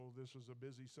this was a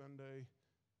busy Sunday,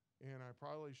 and I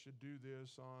probably should do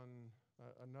this on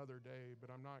another day,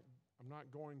 but I'm not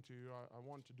going to. I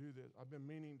want to do this. I've been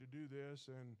meaning to do this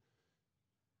and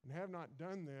have not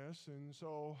done this, and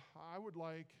so I would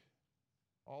like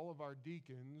all of our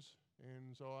deacons,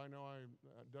 and so I know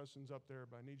Dustin's up there,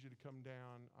 but I need you to come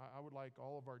down. I would like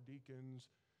all of our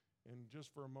deacons, and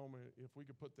just for a moment, if we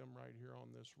could put them right here on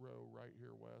this row, right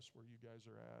here, Wes, where you guys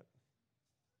are at.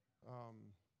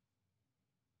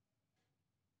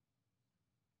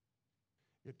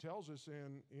 It tells us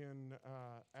in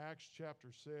Acts chapter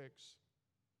 6,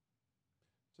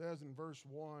 says in verse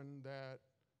 1 that,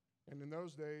 and in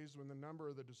those days when the number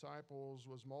of the disciples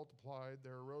was multiplied,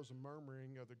 there arose a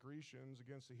murmuring of the Grecians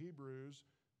against the Hebrews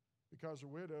because the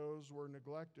widows were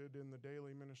neglected in the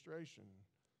daily ministration.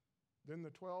 Then the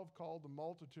 12 called the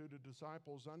multitude of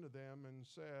disciples unto them and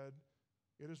said,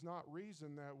 It is not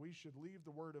reason that we should leave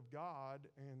the word of God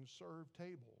and serve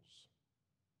tables.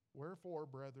 Wherefore,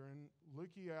 brethren, look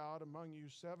ye out among you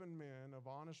 7 men of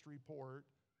honest report,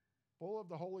 full of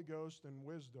the Holy Ghost and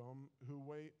wisdom, who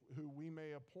we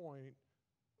may appoint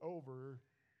over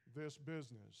this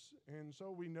business. And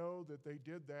so we know that they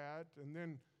did that. And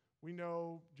then we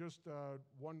know just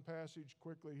one passage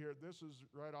quickly here. This is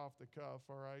right off the cuff,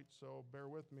 all right, so bear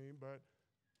with me, but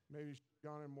maybe should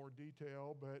have gone in more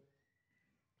detail. But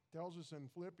it tells us in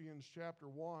Philippians chapter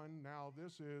 1, now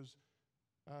this is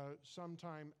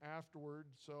sometime afterward,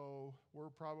 so we're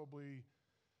probably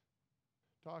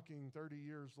talking 30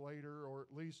 years later, or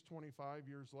at least 25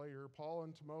 years later. Paul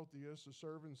and Timotheus, the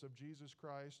servants of Jesus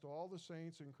Christ, to all the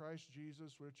saints in Christ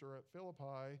Jesus which are at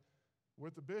Philippi,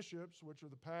 with the bishops, which are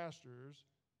the pastors,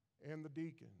 and the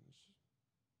deacons.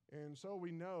 And so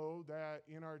we know that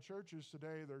in our churches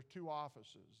today, there are 2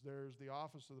 offices. There's the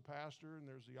office of the pastor, and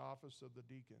there's the office of the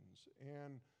deacons.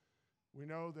 And we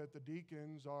know that the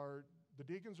deacons are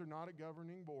not a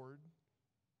governing board.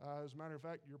 As a matter of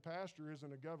fact, your pastor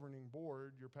isn't a governing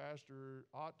board. Your pastor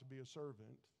ought to be a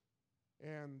servant.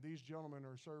 And these gentlemen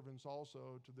are servants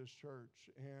also to this church.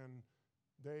 And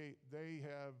they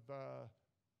have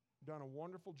done a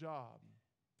wonderful job.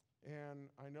 And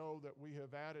I know that we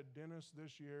have added Dennis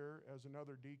this year as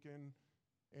another deacon.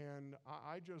 And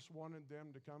I just wanted them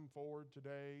to come forward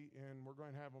today, and we're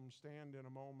going to have them stand in a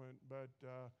moment. But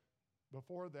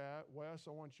before that, Wes,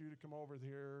 I want you to come over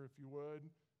here if you would.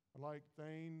 I'd like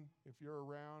Thane, if you're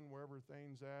around, wherever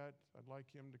Thane's at, I'd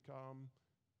like him to come.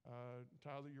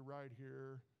 Tyler, you're right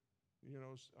here. You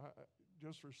know,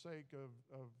 just for sake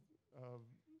of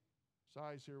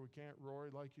size here, we can't. Rory,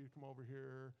 I'd like you to come over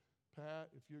here. Pat,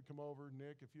 if you'd come over.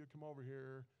 Nick, if you'd come over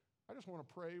here. I just want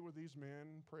to pray with these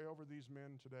men, pray over these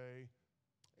men today,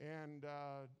 and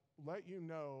let you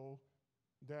know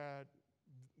that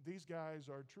these guys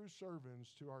are true servants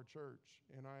to our church,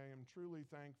 and I am truly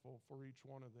thankful for each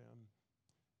one of them.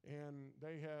 And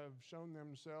they have shown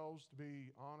themselves to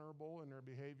be honorable in their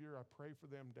behavior. I pray for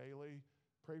them daily,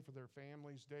 pray for their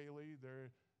families daily. They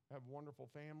have wonderful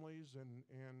families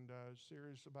and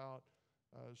serious about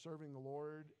serving the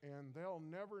Lord. And they'll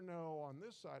never know on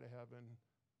this side of heaven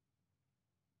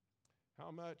how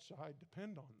much I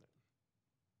depend on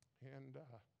them. And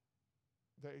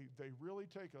they really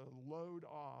take a load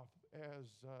off as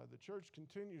the church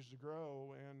continues to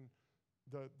grow, and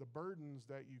the burdens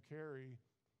that you carry.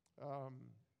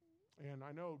 And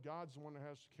I know God's the one that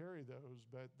has to carry those,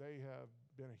 but they have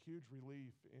been a huge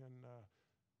relief in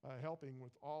helping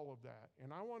with all of that.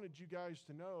 And I wanted you guys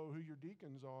to know who your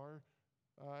deacons are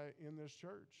in this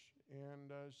church.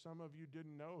 And some of you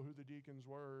didn't know who the deacons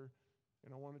were,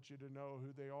 and I wanted you to know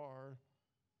who they are.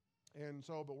 And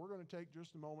so, but we're going to take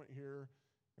just a moment here,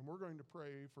 and we're going to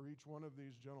pray for each one of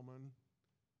these gentlemen.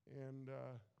 And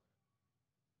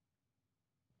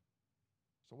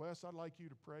so, Wes, I'd like you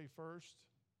to pray first.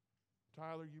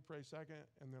 Tyler, you pray second,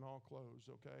 and then I'll close,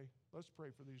 okay? Let's pray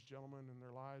for these gentlemen and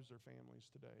their lives, their families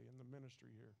today, and the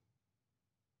ministry here.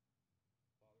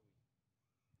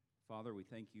 Father, we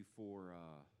thank you for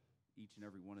each and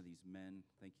every one of these men.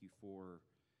 Thank you for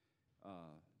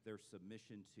their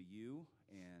submission to you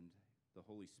and the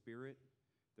Holy Spirit,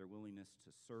 their willingness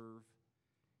to serve.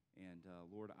 And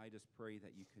Lord, I just pray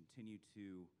that you continue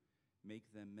to make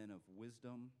them men of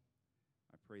wisdom.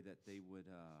 I pray that they would,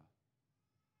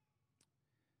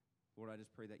 Lord, I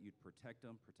just pray that you'd protect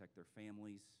them, protect their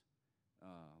families.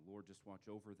 Lord, just watch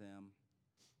over them.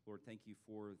 Lord, thank you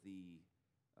for the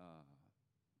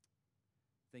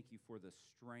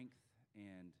strength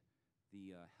and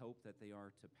the help that they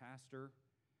are to pastor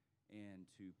and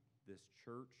to this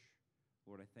church.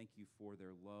 Lord, I thank you for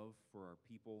their love for our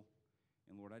people.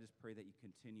 And Lord, I just pray that you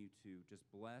continue to just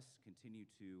bless, continue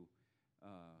to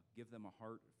give them a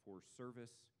heart for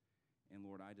service. And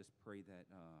Lord, I just pray that,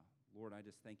 Lord, I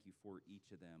just thank you for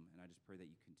each of them, and I just pray that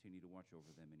you continue to watch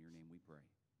over them. In your name we pray.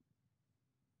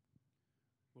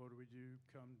 Lord, we do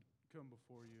come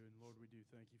before you, and Lord, we do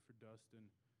thank you for Dustin,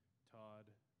 Todd,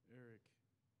 Eric,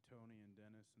 Tony, and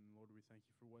Dennis, and Lord, we thank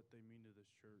you for what they mean to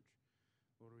this church.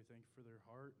 Lord, we thank you for their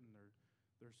heart and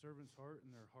their servant's heart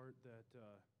and their heart that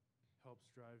helps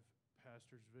drive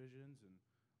pastors' visions, and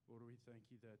Lord, we thank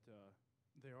you that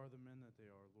they are the men that they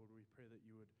are. Lord, we pray that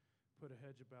you would put a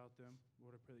hedge about them.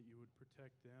 Lord, I pray that you would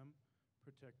protect them,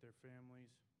 protect their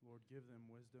families. Lord, give them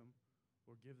wisdom.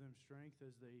 Lord, give them strength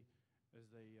as they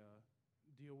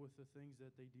deal with the things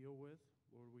that they deal with.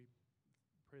 Lord, we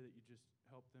pray that you just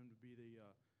help them to be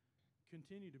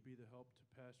continue to be the help to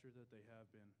pastor that they have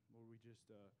been. Lord, we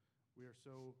are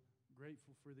so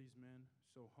grateful for these men,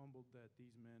 so humbled that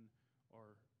these men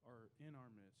are in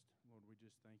our midst. Lord, we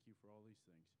just thank you for all these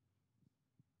things.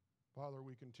 Father,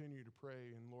 we continue to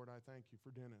pray, and Lord, I thank you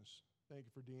for Dennis. Thank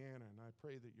you for Deanna, and I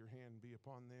pray that your hand be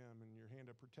upon them and your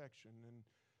hand of protection and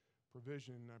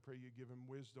provision. I pray you give him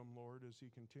wisdom, Lord, as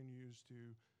he continues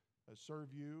to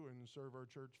serve you and serve our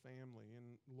church family.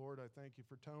 And Lord, I thank you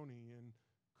for Tony and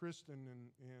Kristen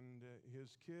and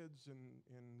his kids.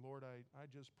 And Lord, I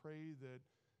just pray that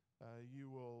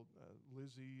you will,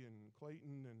 Lizzie and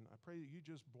Clayton, and I pray that you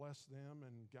just bless them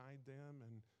and guide them.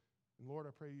 And Lord,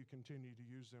 I pray you continue to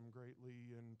use them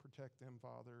greatly and protect them,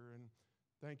 Father. And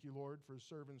thank you, Lord, for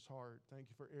servant's heart. Thank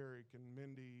you for Eric and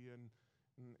Mindy and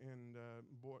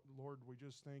Lord, we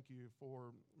just thank you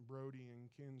for Brody and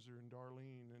Kinzer and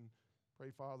Darlene, and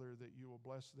pray, Father, that you will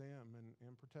bless them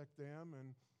and protect them.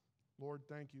 And Lord,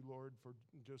 thank you, Lord, for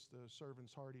just the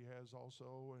servant's heart he has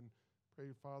also. And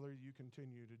pray, Father, you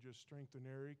continue to just strengthen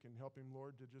Eric and help him,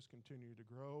 Lord, to just continue to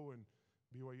grow and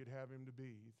be what you'd have him to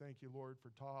be. Thank you, Lord, for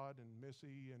Todd and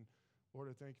Missy. And Lord,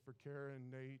 I thank you for Kara and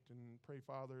Nate, and pray,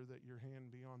 Father, that your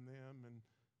hand be on them. And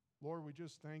Lord, we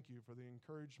just thank you for the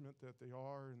encouragement that they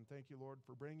are, and thank you, Lord,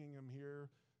 for bringing them here.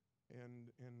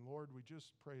 And Lord, we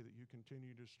just pray that you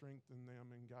continue to strengthen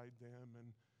them and guide them.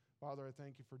 And Father, I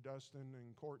thank you for Dustin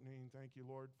and Courtney, and thank you,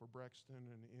 Lord, for Brexton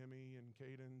and Emmy and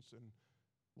Cadence. And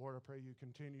Lord, I pray you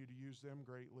continue to use them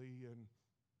greatly, and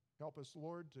help us,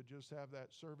 Lord, to just have that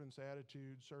servant's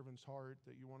attitude, servant's heart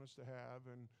that you want us to have,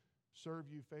 and serve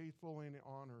you faithfully and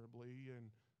honorably. And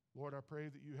Lord, I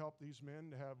pray that you help these men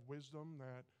to have wisdom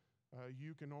that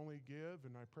you can only give,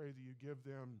 and I pray that you give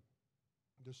them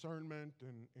discernment,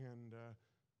 and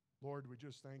Lord, we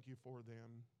just thank you for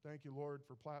them. Thank you, Lord,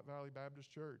 for Platte Valley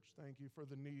Baptist Church. Thank you for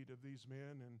the need of these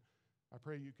men, and I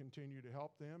pray you continue to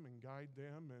help them and guide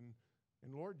them,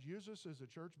 and Lord, use us as a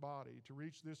church body to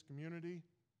reach this community,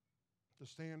 to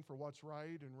stand for what's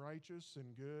right and righteous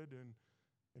and good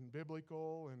and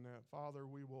biblical, and that, Father,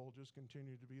 we will just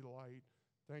continue to be the light.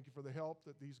 Thank you for the help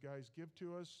that these guys give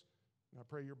to us. And I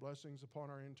pray your blessings upon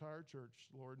our entire church,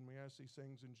 Lord, and we ask these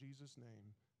things in Jesus'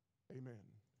 name. Amen.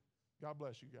 God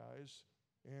bless you guys.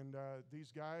 And these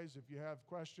guys, if you have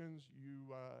questions,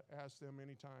 you ask them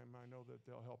anytime. I know that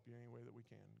they'll help you any way that we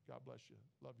can. God bless you.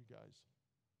 Love you guys.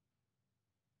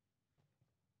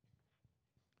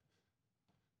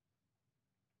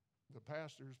 The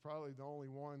pastor is probably the only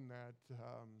one that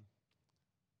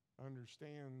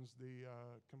understands the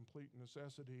complete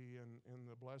necessity and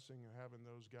the blessing of having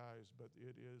those guys, but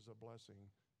it is a blessing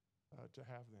to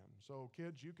have them. So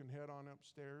kids, you can head on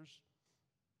upstairs.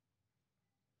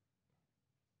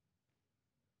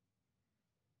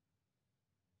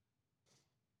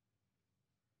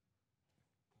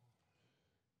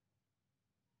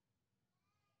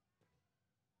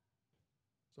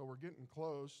 So we're getting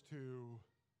close to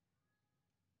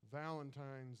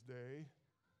Valentine's Day.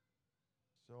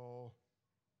 So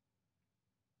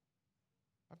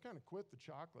I've kind of quit the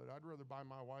chocolate. I'd rather buy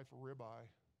my wife a ribeye.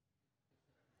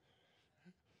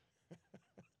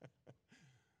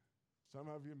 Some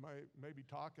of you maybe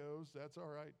tacos. That's all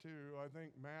right too. I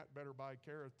think Matt better buy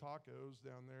Kara tacos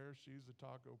down there. She's a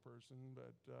taco person.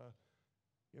 But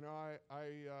I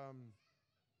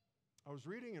was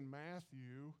reading in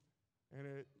Matthew, and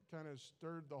it kind of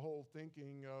stirred the whole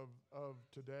thinking of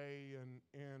today.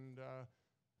 And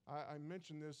I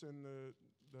mentioned this in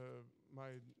my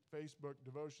Facebook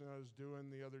devotion I was doing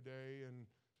the other day, and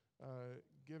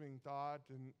giving thought.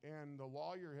 And the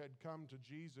lawyer had come to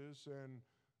Jesus, and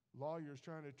lawyer's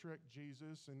trying to trick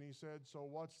Jesus, and he said, "So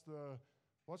what's the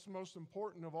most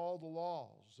important of all the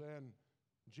laws?" And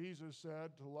Jesus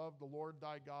said, "To love the Lord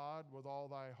thy God with all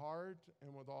thy heart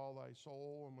and with all thy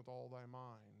soul and with all thy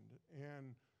mind."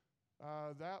 And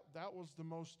that was the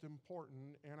most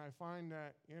important. And I find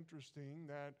that interesting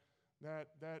that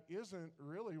that isn't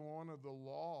really one of the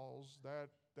laws that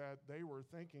they were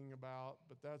thinking about,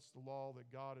 but that's the law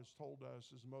that God has told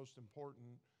us is most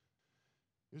important,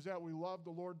 is that we love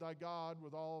the Lord thy God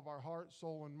with all of our heart,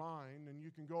 soul, and mind. And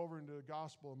you can go over into the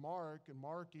Gospel of Mark, and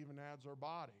Mark even adds our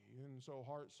body. And so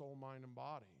heart, soul, mind, and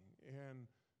body.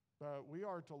 But we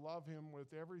are to love him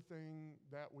with everything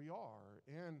that we are.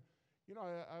 And, you know,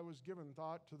 I was given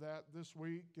thought to that this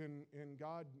week, and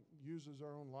God uses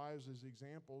our own lives as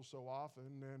examples so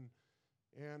often.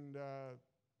 And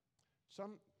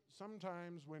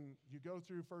sometimes when you go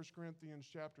through 1 Corinthians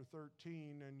chapter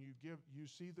 13 and you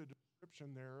see the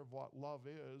description there of what love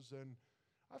is, and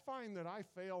I find that I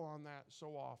fail on that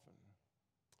so often.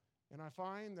 And I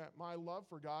find that my love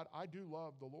for God, I do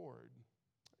love the Lord.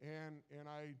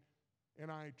 And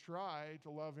I try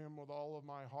to love him with all of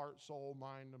my heart, soul,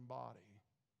 mind, and body.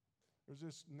 There's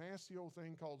this nasty old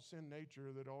thing called sin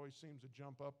nature that always seems to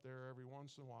jump up there every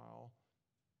once in a while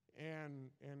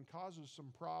and causes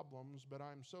some problems, but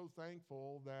I'm so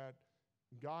thankful that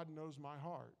God knows my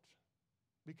heart.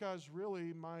 Because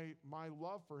really my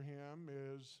love for him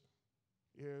is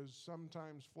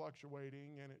sometimes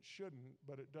fluctuating, and it shouldn't,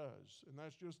 but it does. And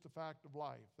that's just the fact of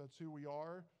life. That's who we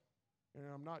are. And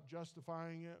I'm not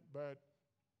justifying it, but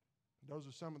those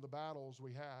are some of the battles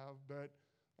we have. But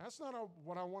that's not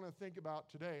what I want to think about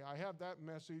today. I have that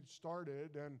message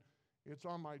started, and it's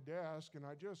on my desk, and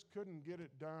I just couldn't get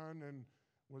it done and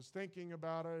was thinking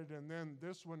about it. And then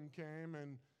this one came,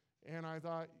 and I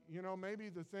thought, you know, maybe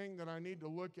the thing that I need to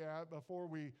look at before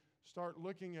we start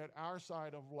looking at our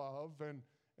side of love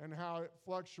and how it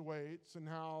fluctuates and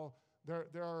how there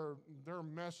are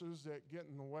messes that get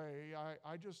in the way.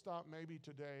 I just thought maybe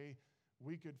today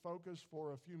we could focus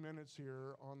for a few minutes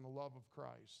here on the love of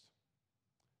Christ.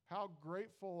 How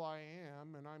grateful I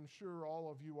am, and I'm sure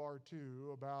all of you are too,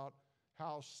 about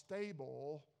how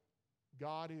stable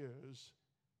God is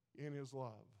in his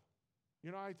love.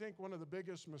 You know, I think one of the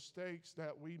biggest mistakes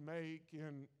that we make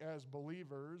as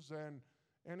believers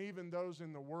and even those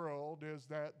in the world is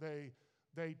that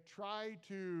they try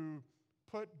to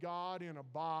put God in a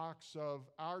box of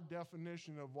our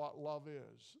definition of what love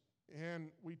is. And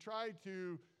we try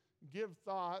to give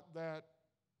thought that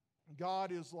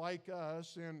God is like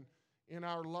us in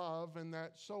our love, and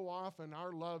that so often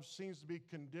our love seems to be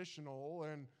conditional,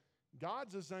 and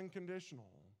God's is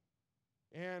unconditional.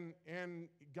 And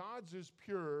God's is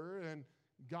pure, and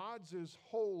God's is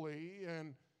holy,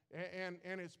 and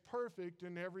it's perfect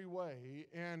in every way,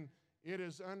 and it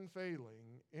is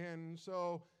unfailing. And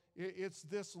so it's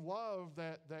this love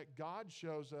that God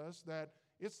shows us, that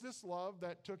it's this love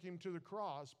that took him to the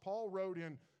cross. Paul wrote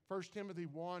in 1 Timothy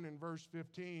 1 and verse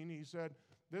 15, he said,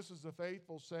 "This is a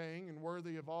faithful saying and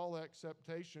worthy of all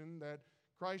acceptation, that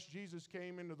Christ Jesus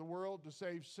came into the world to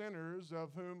save sinners,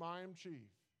 of whom I am chief."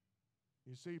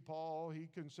 You see, Paul, he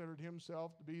considered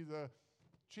himself to be the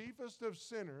chiefest of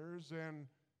sinners, and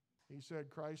he said,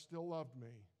 Christ still loved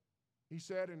me. He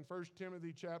said in 1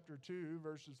 Timothy chapter 2,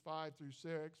 verses 5 through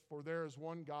 6, "For there is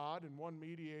one God and one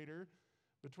mediator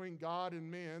between God and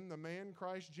men, the man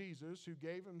Christ Jesus, who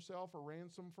gave himself a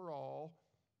ransom for all,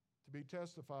 to be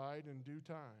testified in due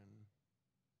time."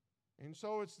 And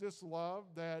so it's this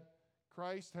love that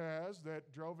Christ has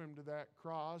that drove him to that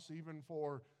cross, even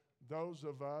for those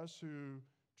of us who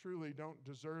truly don't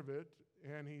deserve it,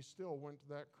 and he still went to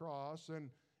that cross.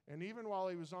 And even while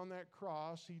he was on that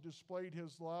cross, he displayed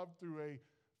his love through a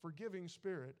forgiving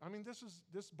spirit. I mean,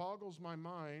 this boggles my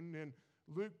mind. In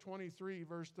Luke 23,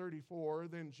 verse 34,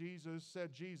 then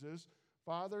Jesus,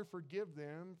 "Father, forgive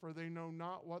them, for they know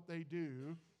not what they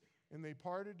do." And they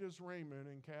parted his raiment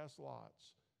and cast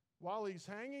lots. While he's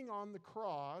hanging on the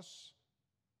cross,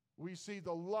 we see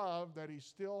the love that he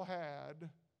still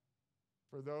had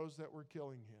for those that were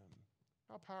killing him.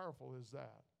 How powerful is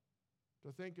that?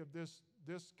 To think of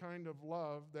this kind of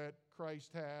love that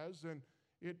Christ has, and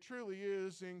it truly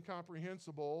is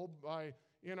incomprehensible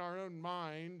in our own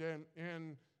mind,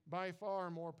 and by far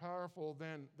more powerful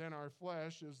than our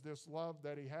flesh is this love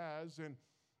that he has. In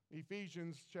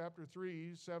Ephesians chapter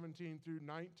 3, 17 through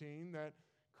 19, that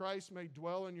Christ may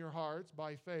dwell in your hearts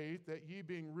by faith, that ye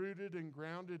being rooted and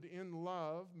grounded in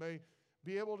love may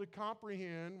be able to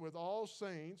comprehend with all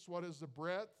saints what is the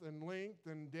breadth and length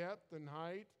and depth and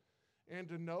height, and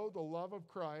to know the love of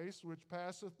Christ, which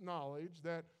passeth knowledge,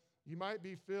 that you might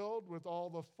be filled with all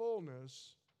the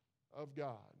fullness of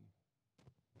God.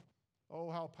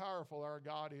 Oh, how powerful our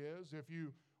God is. If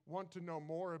you want to know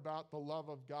more about the love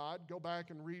of God, go back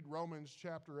and read Romans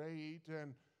chapter 8,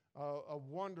 and a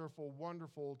wonderful,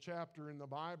 wonderful chapter in the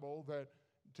Bible that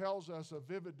tells us a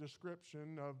vivid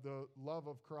description of the love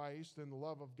of Christ and the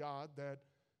love of God, that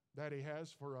that He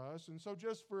has for us. And so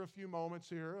just for a few moments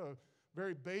here, a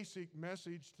very basic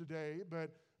message today,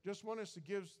 but just want us to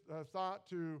give thought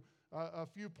to a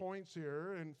few points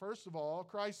here. And first of all,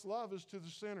 Christ's love is to the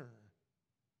sinner.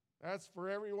 That's for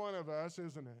every one of us,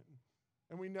 isn't it?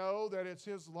 And we know that it's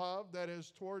His love that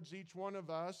is towards each one of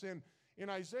us. And in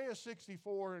Isaiah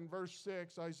 64 and verse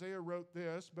 6, Isaiah wrote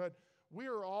this, "But we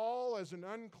are all as an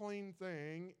unclean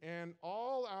thing, and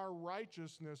all our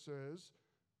righteousnesses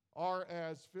are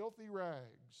as filthy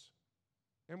rags.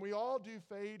 And we all do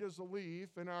fade as a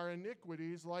leaf, and our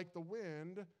iniquities, like the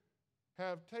wind,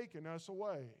 have taken us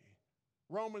away."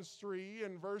 Romans 3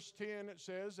 and verse 10, it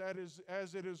says,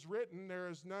 "As it is written, there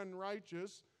is none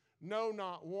righteous, no,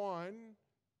 not one."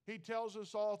 He tells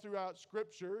us all throughout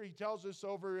Scripture. He tells us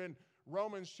over in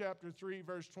Romans chapter 3,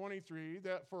 verse 23,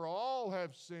 that for all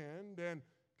have sinned and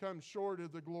come short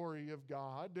of the glory of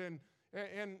God.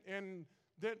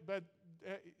 But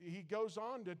he goes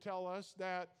on to tell us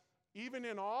that even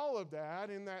in all of that,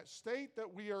 in that state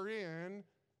that we are in,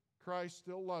 Christ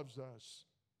still loves us.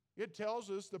 It tells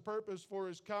us the purpose for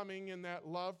His coming in that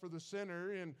love for the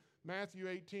sinner in Matthew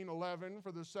 18:11,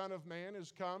 "For the Son of Man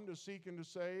is come to seek and to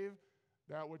save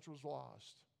that which was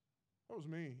lost." That was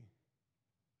me.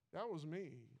 That was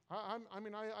me.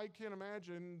 I can't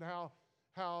imagine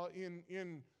how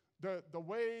in the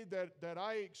way that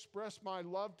I express my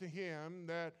love to Him,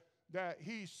 that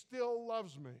He still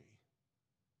loves me.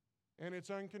 And it's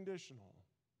unconditional.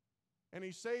 And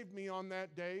He saved me on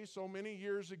that day so many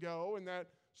years ago in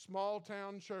that small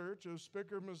town church of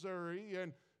Spicker, Missouri,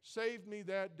 and saved me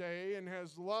that day and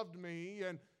has loved me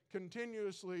and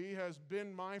continuously has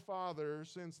been my Father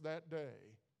since that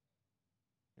day.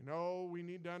 And we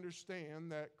need to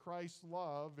understand that Christ's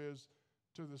love is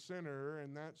to the sinner,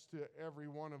 and that's to every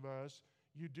one of us.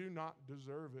 You do not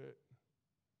deserve it.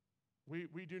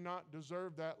 We do not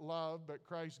deserve that love, but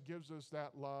Christ gives us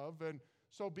that love. And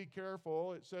so be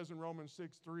careful. It says in Romans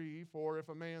 6:3, "For if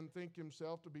a man think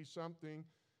himself to be something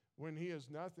when he is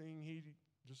nothing, he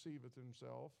deceiveth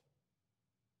himself."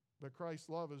 But Christ's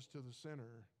love is to the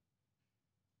sinner.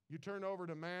 You turn over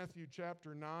to Matthew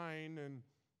chapter 9, and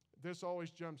this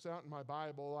always jumps out in my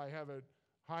Bible. I have it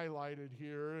highlighted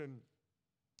here and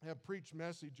have preached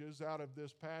messages out of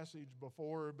this passage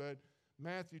before, but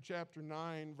Matthew chapter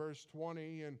 9, verse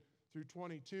 20 and through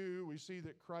 22, we see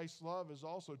that Christ's love is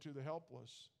also to the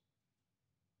helpless.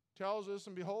 Tells us,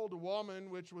 "And behold, a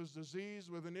woman which was diseased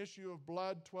with an issue of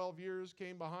blood 12 years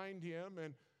came behind Him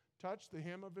and touched the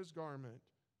hem of His garment.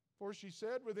 For she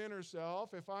said within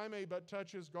herself, If I may but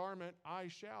touch His garment, I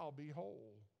shall be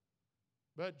whole.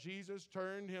 But Jesus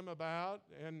turned him about,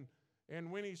 and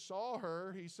when He saw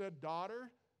her, He said,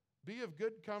 Daughter, be of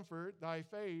good comfort, thy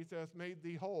faith hath made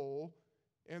thee whole.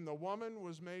 And the woman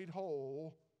was made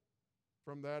whole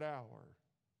from that hour."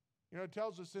 It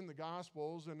tells us in the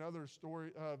Gospels and other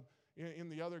story in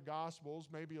the other Gospels,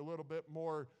 maybe a little bit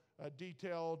more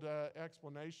detailed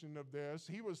explanation of this.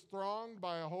 He was thronged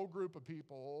by a whole group of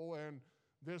people, and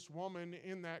this woman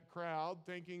in that crowd,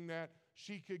 thinking that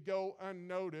she could go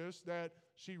unnoticed, that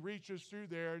she reaches through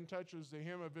there and touches the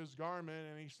hem of His garment,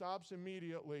 and He stops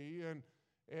immediately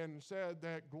and said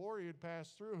that glory had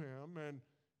passed through Him, and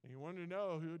He wanted to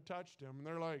know who had touched Him. And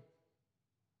they're like,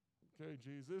 "Okay,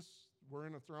 Jesus, we're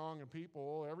in a throng of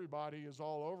people. Everybody is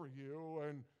all over you,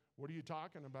 and what are you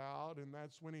talking about?" And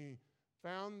that's when He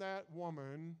found that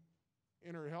woman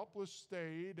in her helpless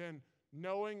state and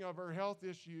knowing of her health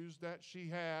issues that she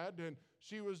had, and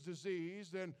she was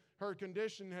diseased, and her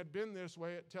condition had been this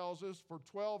way, it tells us, for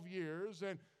 12 years,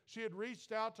 and she had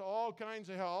reached out to all kinds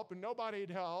of help, and nobody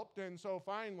had helped. And so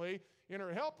finally, in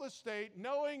her helpless state,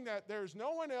 knowing that there's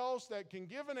no one else that can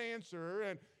give an answer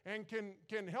and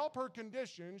can help her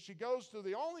condition, she goes to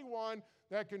the only one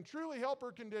that can truly help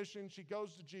her condition. She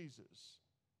goes to Jesus.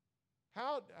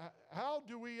 How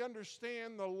do we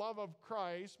understand the love of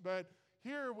Christ? But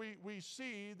here we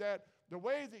see that the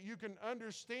way that you can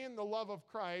understand the love of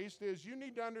Christ is you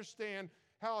need to understand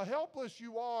how helpless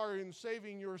you are in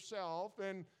saving yourself,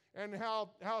 and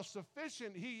how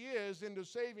sufficient He is into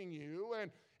saving you.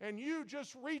 And you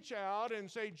just reach out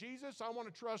and say, Jesus, I want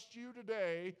to trust You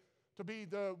today to be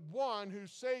the one who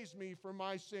saves me from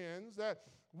my sins, that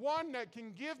one that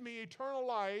can give me eternal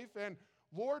life. And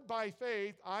Lord, by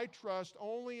faith, I trust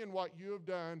only in what You have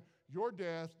done, Your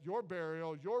death, Your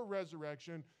burial, Your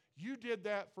resurrection. You did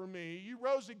that for me. You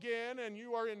rose again, and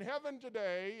You are in heaven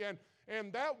today,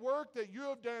 and that work that You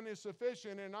have done is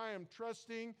sufficient, and I am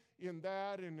trusting in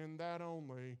that and in that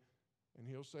only, and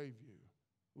He'll save you.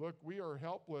 Look, we are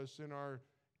helpless in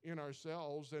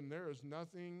ourselves, and there is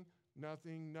nothing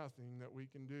that we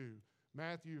can do.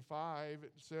 Matthew 5,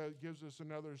 gives us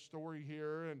another story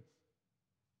here, and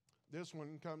this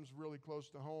one comes really close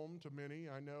to home to many,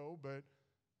 I know, but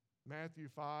Matthew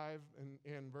 5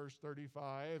 and verse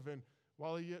 35, and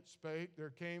while he yet spake, there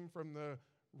came from the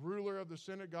ruler of the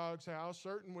synagogue's house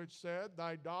certain which said,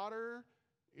 Thy daughter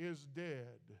is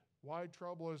dead. Why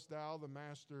troublest thou the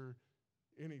master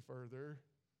any further?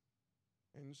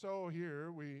 And so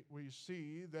here we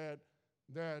see that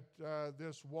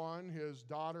this one, his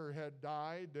daughter had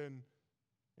died, and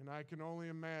I can only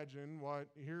imagine what,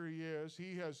 here he is.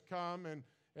 He has come,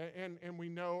 and we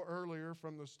know earlier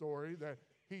from the story that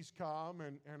he's come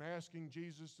and asking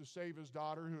Jesus to save his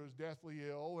daughter who is deathly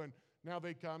ill, and now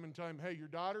they come and tell him, hey, your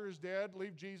daughter is dead,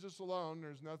 leave Jesus alone,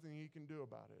 there's nothing he can do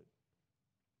about it.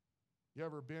 You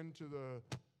ever been to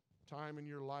the time in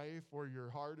your life where your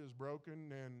heart is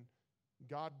broken and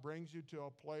God brings you to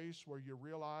a place where you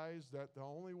realize that the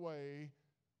only way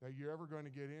that you're ever going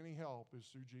to get any help is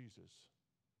through Jesus?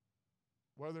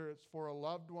 Whether it's for a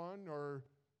loved one or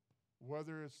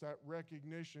whether it's that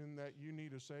recognition that you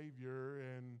need a Savior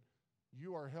and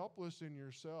you are helpless in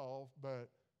yourself, but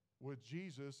with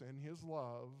Jesus and His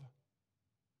love,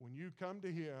 when you come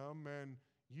to Him and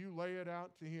you lay it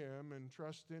out to Him and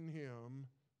trust in Him,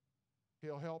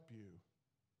 He'll help you.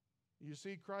 You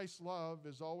see, Christ's love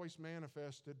is always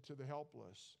manifested to the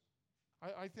helpless.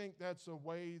 I think that's a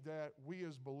way that we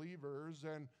as believers,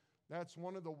 and that's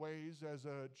one of the ways as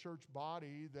a church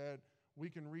body that we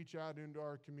can reach out into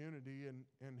our community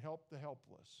and help the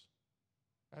helpless.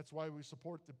 That's why we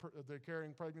support the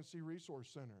Caring Pregnancy Resource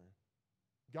Center.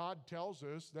 God tells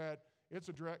us that it's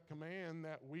a direct command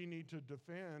that we need to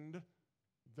defend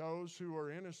those who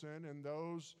are innocent and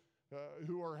those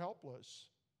who are helpless.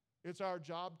 It's our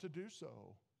job to do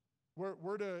so.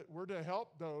 We're to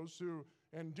help those who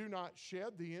and do not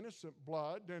shed the innocent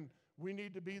blood, and we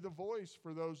need to be the voice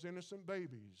for those innocent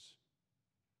babies.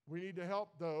 We need to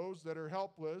help those that are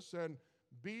helpless and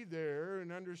be there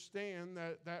and understand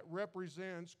that that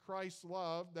represents Christ's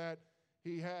love that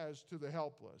He has to the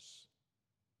helpless.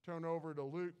 Turn over to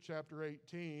Luke chapter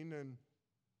 18, and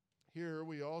here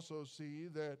we also see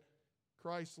that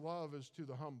Christ's love is to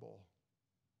the humble.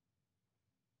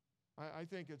 I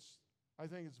think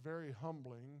it's very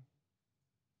humbling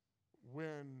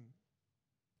when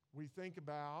we think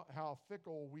about how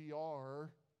fickle we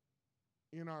are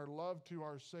in our love to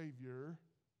our Savior,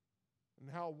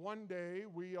 and how one day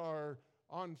we are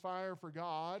on fire for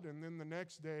God, and then the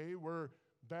next day we're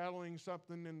battling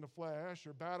something in the flesh,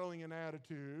 or battling an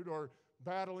attitude, or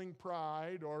battling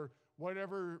pride, or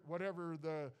whatever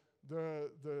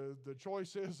the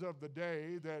choice is of the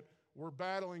day that we're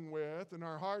battling with, and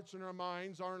our hearts and our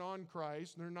minds aren't on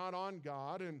Christ, and they're not on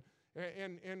God,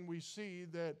 and we see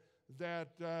that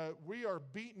we are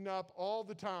beaten up all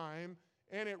the time,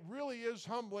 and it really is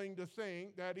humbling to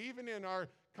think that even in our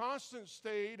constant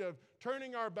state of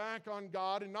turning our back on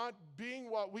God and not being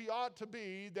what we ought to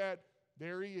be, that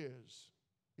there He is.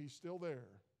 He's still there.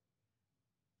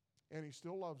 And He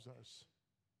still loves us.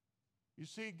 You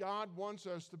see, God wants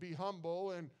us to be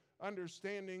humble and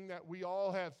understanding that we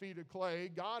all have feet of clay.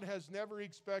 God has never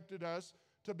expected us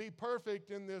to be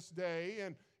perfect in this day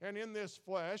and in this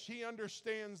flesh. He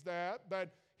understands that,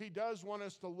 but He does want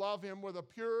us to love Him with a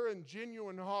pure and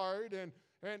genuine heart.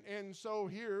 And so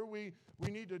here we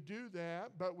need to do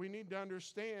that, but we need to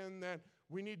understand that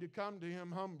we need to come to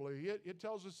Him humbly. It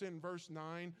tells us in verse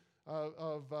 9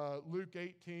 of Luke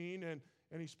 18, and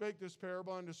He spake this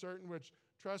parable unto certain which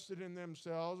trusted in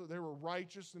themselves that they were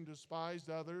righteous and despised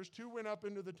others. Two went up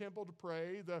into the temple to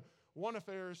pray, the one a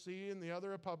Pharisee and the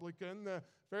other a publican. The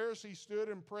Pharisee stood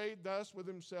and prayed thus with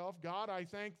himself, God, I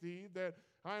thank Thee that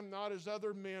I am not as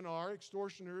other men are,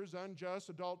 extortioners, unjust,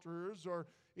 adulterers, or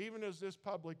even as this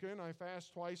publican. I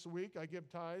fast twice a week, I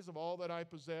give tithes of all that I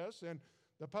possess. And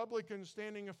the publican,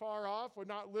 standing afar off, would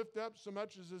not lift up so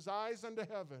much as his eyes unto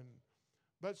heaven,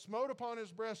 but smote upon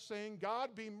his breast, saying,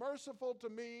 God, be merciful to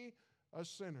me, a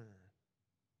sinner.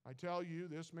 I tell you,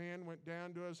 this man went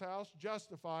down to his house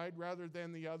justified rather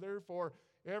than the other. For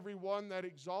every one that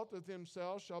exalteth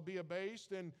himself shall be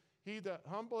abased, and he that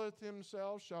humbleth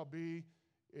himself shall be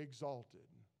exalted.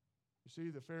 You see,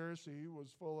 the Pharisee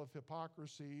was full of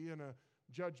hypocrisy and a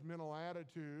judgmental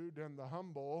attitude, and the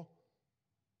humble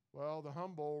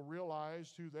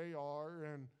realized who they are,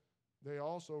 and they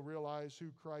also realize who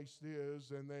Christ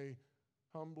is, and they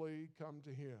humbly come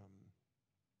to Him.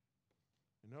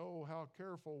 And oh, how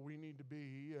careful we need to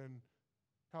be and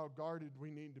how guarded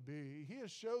we need to be. He has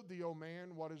showed thee, O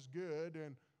man, what is good,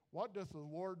 and what doth the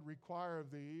Lord require of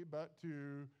thee but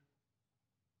to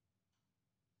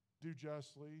do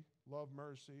justly, love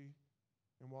mercy,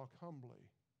 and walk humbly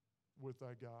with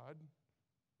thy God.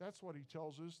 That's what he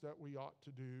tells us that we ought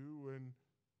to do.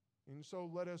 And so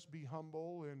let us be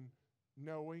humble in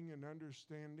knowing and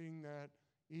understanding that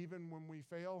even when we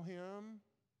fail him,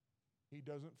 he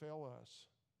doesn't fail us.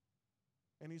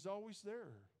 And he's always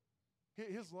there.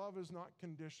 His love is not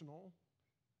conditional.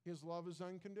 His love is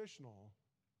unconditional.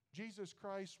 Jesus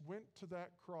Christ went to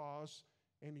that cross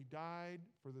and he died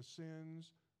for the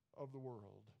sins of the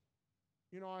world.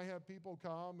 You know, I have people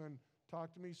come and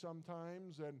talk to me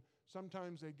sometimes, and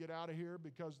sometimes they get out of here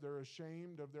because they're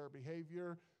ashamed of their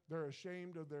behavior. They're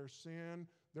ashamed of their sin.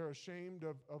 They're ashamed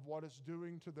of what it's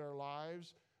doing to their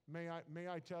lives. May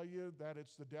I tell you that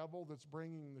it's the devil that's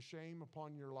bringing the shame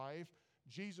upon your life.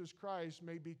 Jesus Christ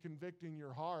may be convicting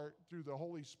your heart through the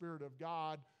Holy Spirit of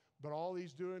God, but all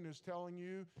he's doing is telling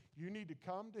you, you need to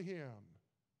come to him.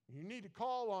 You need to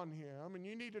call on him, and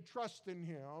you need to trust in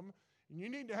him, and you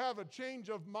need to have a change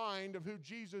of mind of who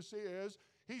Jesus is.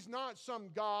 He's not some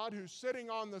God who's sitting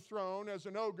on the throne as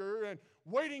an ogre and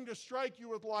waiting to strike you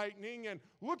with lightning and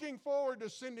looking forward to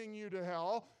sending you to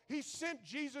hell. He sent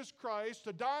Jesus Christ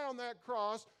to die on that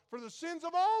cross for the sins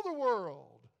of all the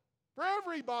world, for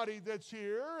everybody that's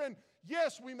here. And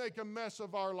yes, we make a mess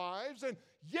of our lives, and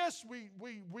yes, we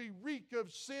reek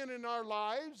of sin in our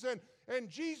lives, and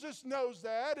Jesus knows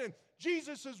that, and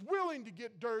Jesus is willing to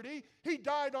get dirty. He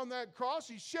died on that cross.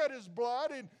 He shed his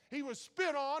blood, and he was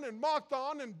spit on and mocked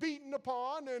on and beaten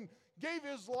upon and gave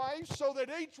his life so that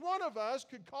each one of us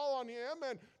could call on him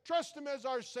and trust him as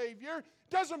our Savior.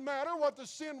 Doesn't matter what the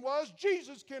sin was,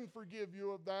 Jesus can forgive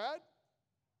you of that.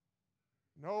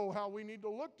 Know how we need to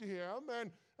look to him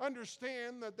and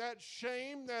understand that that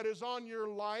shame that is on your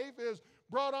life is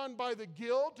brought on by the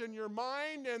guilt in your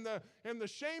mind and the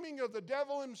shaming of the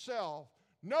devil himself.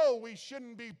 No, we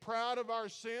shouldn't be proud of our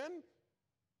sin,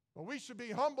 but we should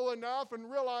be humble enough and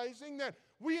realizing that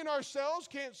we in ourselves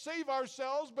can't save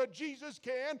ourselves, but Jesus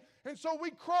can. And so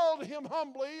we crawl to him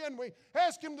humbly and we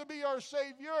ask him to be our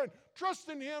Savior and trust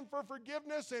in him for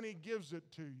forgiveness, and he gives it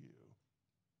to you.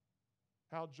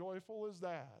 How joyful is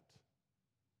that?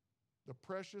 The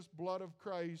precious blood of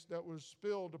Christ that was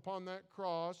spilled upon that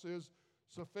cross is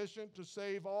sufficient to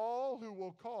save all who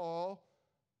will call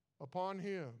upon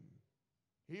him.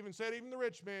 He even said even the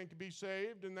rich man could be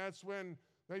saved, and that's when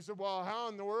they said, well, how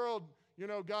in the world,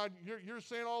 God, you're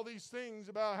saying all these things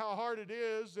about how hard it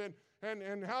is, and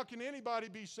how can anybody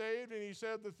be saved? And he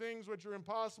said the things which are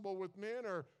impossible with men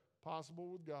are possible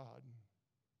with God.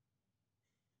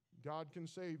 God can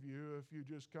save you if you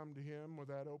just come to him with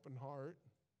that open heart.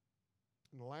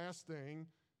 And the last thing,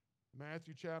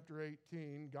 Matthew chapter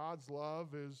 18, God's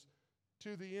love is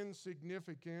to the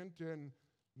insignificant. And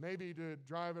maybe to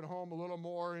drive it home a little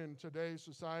more in today's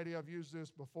society, I've used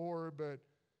this before, but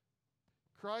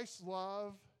Christ's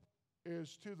love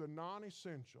is to the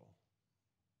non-essential.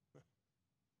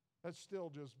 That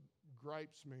still just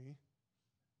gripes me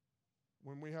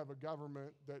when we have a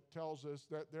government that tells us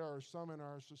that there are some in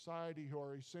our society who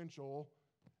are essential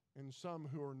and some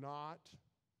who are not.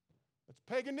 It's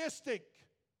paganistic.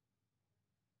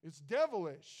 It's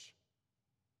devilish.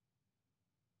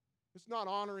 It's not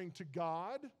honoring to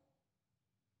God.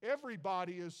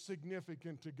 Everybody is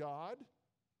significant to God.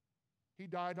 He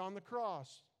died on the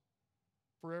cross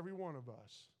for every one of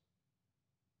us.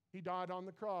 He died on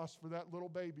the cross for that little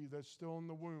baby that's still in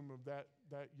the womb of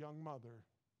that young mother.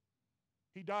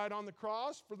 He died on the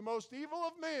cross for the most evil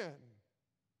of men.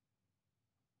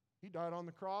 He died on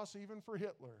the cross even for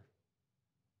Hitler.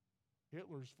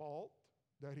 Hitler's fault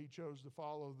that he chose to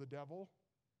follow the devil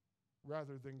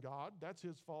rather than God. That's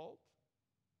his fault.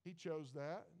 He chose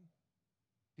that.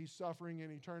 He's suffering in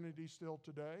eternity still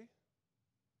today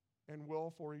and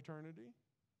will for eternity.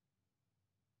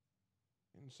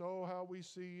 And so how we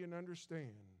see and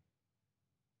understand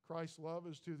Christ's love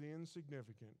is to the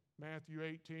insignificant. Matthew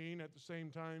 18, at the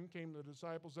same time came the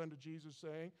disciples unto Jesus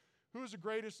saying, who is the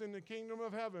greatest in the kingdom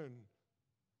of heaven?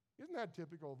 Isn't that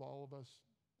typical of all of us?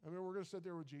 I mean, we're going to sit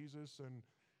there with Jesus,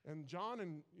 and John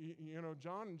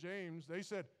and James, they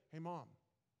said, hey, Mom,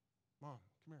 come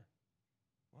here.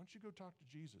 Why don't you go talk to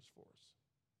Jesus for us?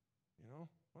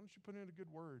 Why don't you put in a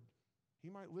good word? He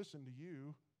might listen to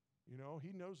you.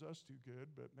 He knows us too good,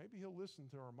 but maybe he'll listen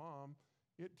to our mom.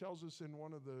 It tells us in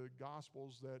one of the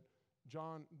Gospels that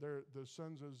John, the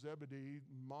sons of Zebedee,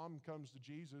 mom comes to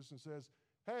Jesus and says,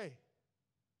 hey,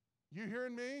 you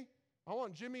hearing me? I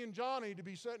want Jimmy and Johnny to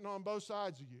be sitting on both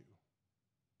sides of you.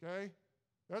 Okay?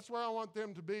 That's where I want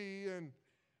them to be. And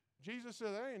Jesus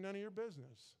said, that ain't none of your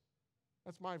business.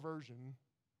 That's my version.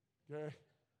 Okay?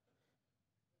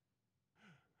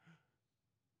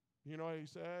 You know what he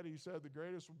said? He said the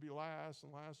greatest will be last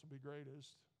and last will be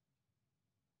greatest.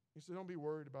 He said, don't be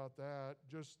worried about that.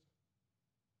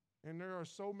 And there are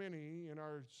so many in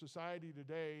our society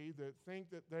today that think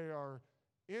that they are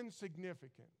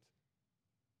insignificant.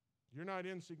 You're not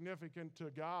insignificant to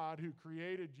God, who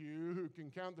created you, who can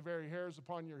count the very hairs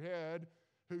upon your head,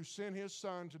 who sent His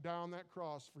Son to die on that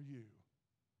cross for you.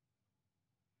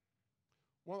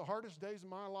 One of the hardest days of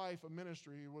my life of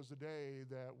ministry was the day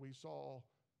that we saw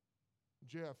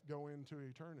Jeff go into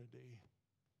eternity.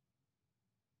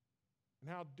 And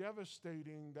how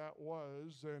devastating that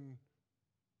was. And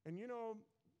you know,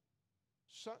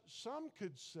 some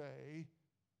could say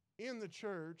in the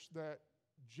church that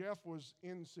Jeff was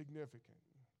insignificant.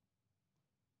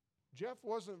 Jeff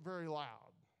wasn't very loud.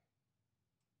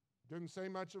 Didn't say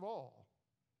much at all.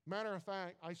 Matter of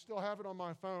fact, I still have it on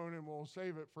my phone and we'll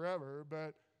save it forever,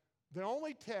 but the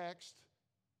only text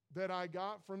that I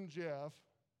got from Jeff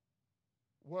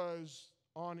was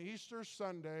on Easter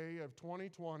Sunday of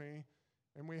 2020,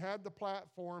 and we had the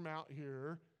platform out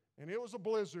here, and it was a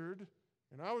blizzard,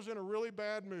 and I was in a really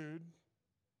bad mood,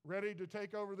 ready to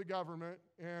take over the government,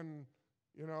 and,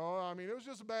 you know, I mean, it was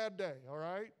just a bad day, all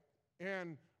right?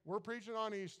 And we're preaching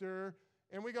on Easter,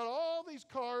 and we got all these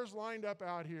cars lined up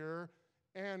out here,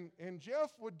 and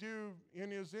Jeff would do,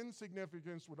 in his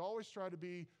insignificance, would always try to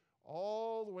be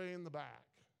all the way in the back.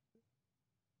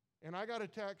 And I got a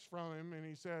text from him, and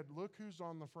he said, look who's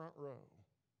on the front row.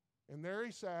 And there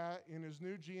he sat in his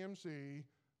new GMC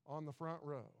on the front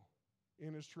row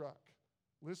in his truck,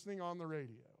 listening on the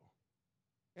radio.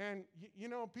 And, you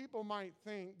know, people might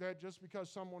think that just because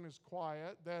someone is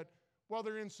quiet, that, well,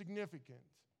 they're insignificant.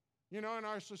 You know, in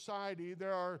our society,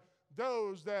 there are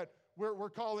those that we're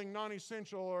calling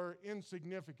non-essential or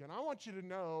insignificant. I want you to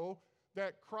know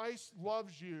that Christ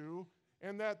loves you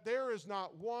and that there is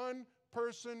not one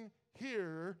person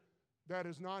here that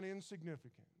is not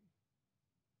insignificant.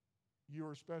 You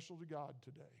are special to God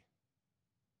today.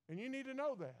 And you need to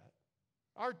know that.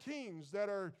 Our teens that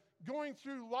are going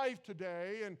through life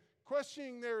today and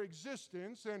questioning their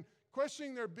existence and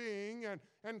questioning their being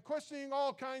and questioning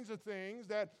all kinds of things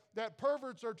that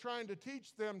perverts are trying to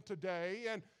teach them today,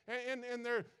 and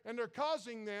they're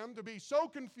causing them to be so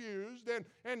confused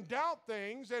and doubt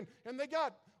things, and they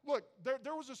got, look,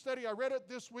 there was a study, I read it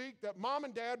this week, that mom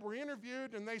and dad were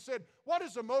interviewed, and they said, what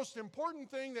is the most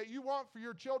important thing that you want for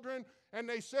your children? And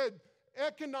they said,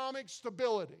 economic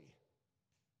stability.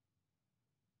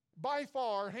 By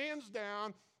far, hands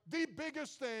down, the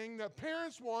biggest thing that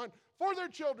parents want for their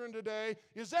children today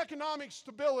is economic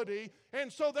stability.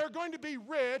 And so they're going to be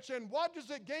rich. And what does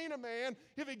it gain a man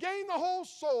if he gain the whole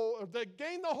soul, if they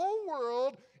gain the whole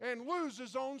world and lose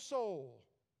his own soul?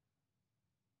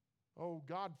 Oh,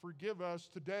 God, forgive us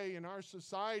today in our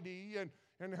society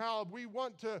and how we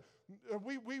want to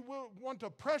want to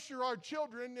pressure our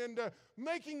children into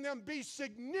making them be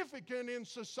significant in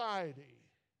society.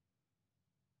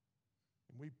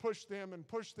 And we push them and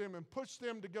push them and push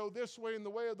them to go this way in the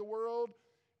way of the world.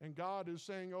 And God is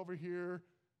saying over here,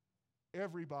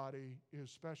 everybody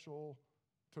is special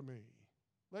to me.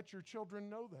 Let your children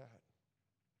know that.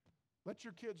 Let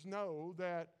your kids know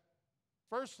that,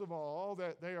 first of all,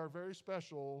 that they are very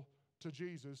special to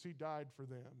Jesus. He died for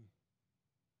them.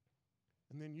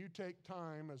 And then you take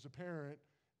time as a parent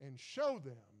and show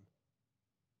them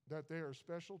that they are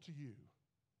special to you.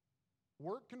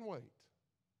 Work can wait.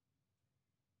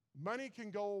 Money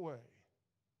can go away.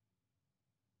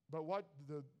 But what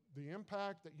the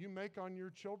impact that you make on your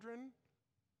children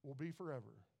will be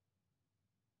forever.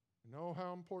 You know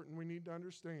how important we need to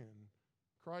understand.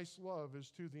 Christ's love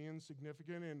is to the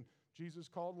insignificant, and Jesus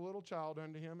called a little child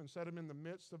unto him and set him in the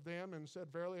midst of them and said,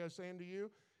 verily I say unto you,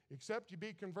 except you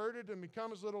be converted and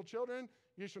become as little children,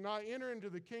 you shall not enter into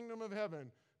the kingdom of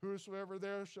heaven. Whosoever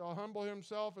there shall humble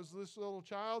himself as this little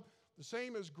child, the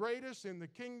same is greatest in the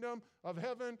kingdom of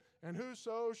heaven. And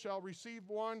whoso shall receive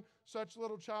one such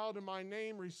little child in my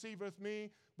name receiveth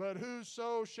me. But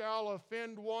whoso shall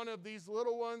offend one of these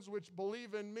little ones which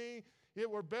believe in me, it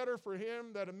were better for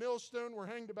him that a millstone were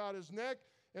hanged about his neck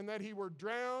and that he were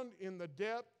drowned in the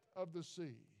depth of the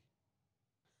sea.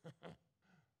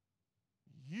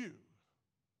 You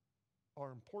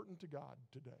are important to God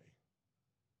today.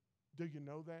 Do you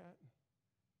know that?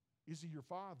 Is he your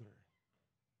father?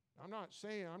 I'm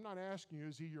not asking you,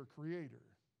 is he your creator?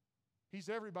 He's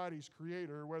everybody's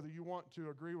creator, whether you want to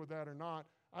agree with that or not.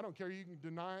 I don't care. You can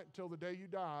deny it until the day you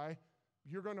die.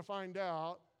 You're going to find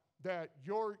out that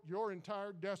your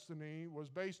entire destiny was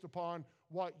based upon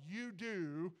what you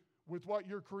do with what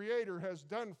your creator has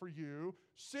done for you,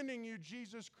 sending you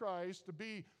Jesus Christ to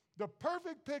be the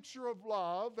perfect picture of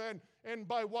love, and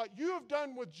by what you have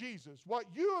done with Jesus,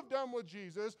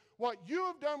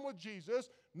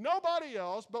 Nobody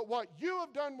else but what you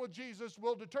have done with Jesus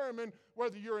will determine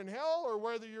whether you're in hell or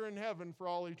whether you're in heaven for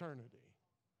all eternity.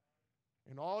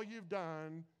 And all you've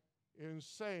done is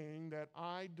saying that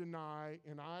I deny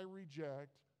and I reject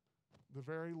the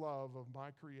very love of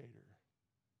my Creator.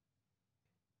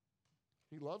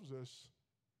 He loves us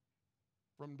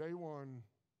from day one.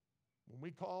 When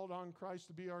we called on Christ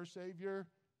to be our Savior,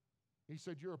 He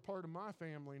said, you're a part of my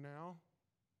family now.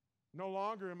 No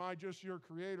longer am I just your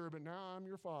Creator, but now I'm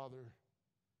your Father.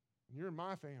 And you're in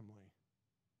my family.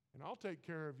 And I'll take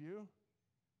care of you.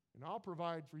 And I'll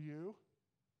provide for you.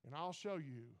 And I'll show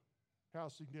you how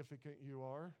significant you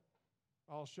are.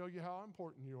 I'll show you how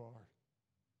important you are.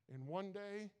 And one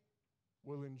day,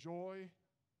 we'll enjoy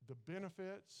the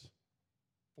benefits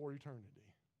for eternity.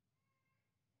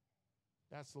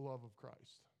 That's the love of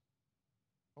Christ.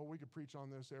 Oh, we could preach on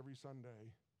this every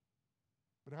Sunday.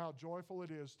 But how joyful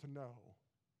it is to know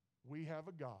we have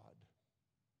a God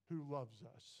who loves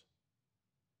us.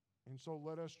 And so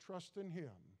let us trust in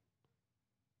Him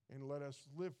and let us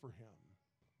live for Him.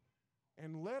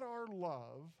 And let our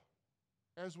love,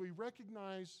 as we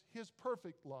recognize His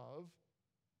perfect love,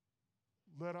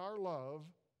 let our love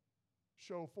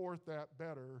show forth that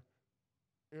better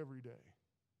every day.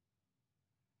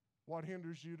 What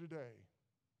hinders you today?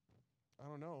 I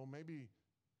don't know, maybe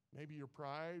your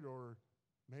pride, or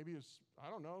maybe it's, I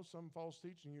don't know, some false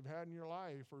teaching you've had in your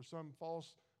life, or some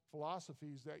false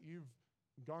philosophies that you've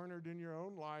garnered in your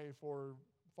own life, or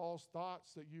false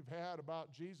thoughts that you've had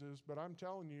about Jesus. But I'm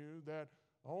telling you that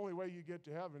the only way you get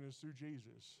to heaven is through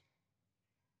Jesus.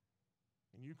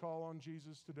 And you call on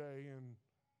Jesus today and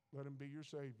let Him be your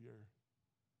Savior.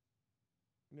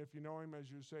 And if you know Him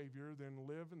as your Savior, then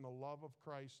live in the love of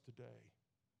Christ today.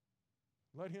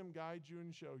 Let Him guide you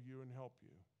and show you and help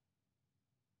you.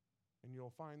 And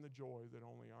you'll find the joy that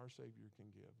only our Savior can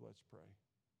give. Let's pray.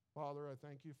 Father, I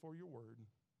thank you for your word.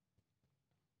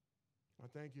 I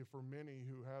thank you for many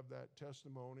who have that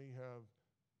testimony, have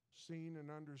seen and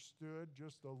understood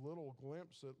just a little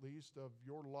glimpse at least of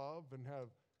your love, and have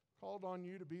called on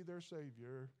you to be their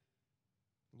Savior.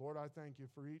 Lord, I thank you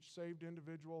for each saved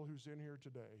individual who's in here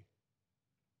today.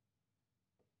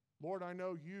 Lord, I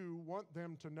know you want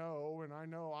them to know, and I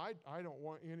know I don't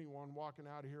want anyone walking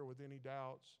out of here with any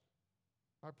doubts.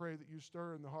 I pray that you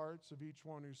stir in the hearts of each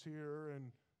one who's here,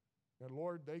 and that,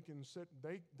 Lord, they can sit,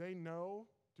 they know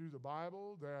through the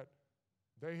Bible that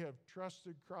they have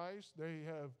trusted Christ, they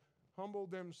have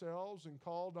humbled themselves and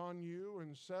called on you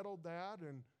and settled that,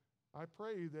 and I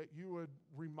pray that you would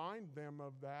remind them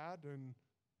of that. And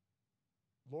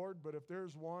Lord, but if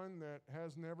there's one that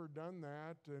has never done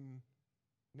that and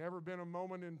never been a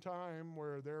moment in time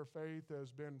where their faith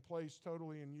has been placed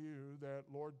totally in you, that,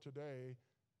 Lord, today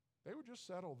they would just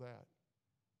settle that.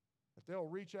 That they'll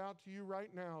reach out to you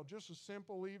right now, just as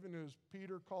simple even as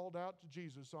Peter called out to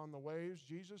Jesus on the waves,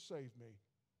 Jesus, save me.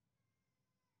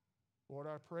 Lord,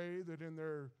 I pray that in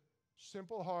their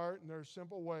simple heart and their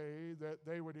simple way that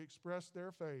they would express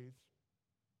their faith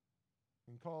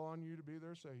and call on you to be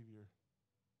their Savior.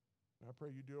 And I pray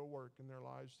you do a work in their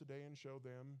lives today and show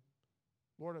them.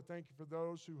 Lord, I thank you for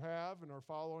those who have and are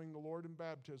following the Lord in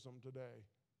baptism today.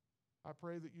 I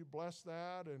pray that you bless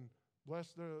that and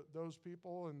bless those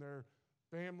people and their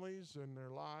families and their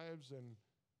lives, and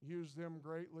use them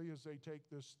greatly as they take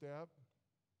this step.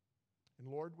 And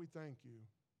Lord, we thank you.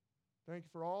 Thank you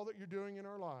for all that you're doing in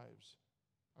our lives.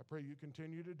 I pray you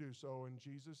continue to do so in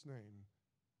Jesus' name.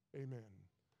 Amen.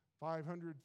 500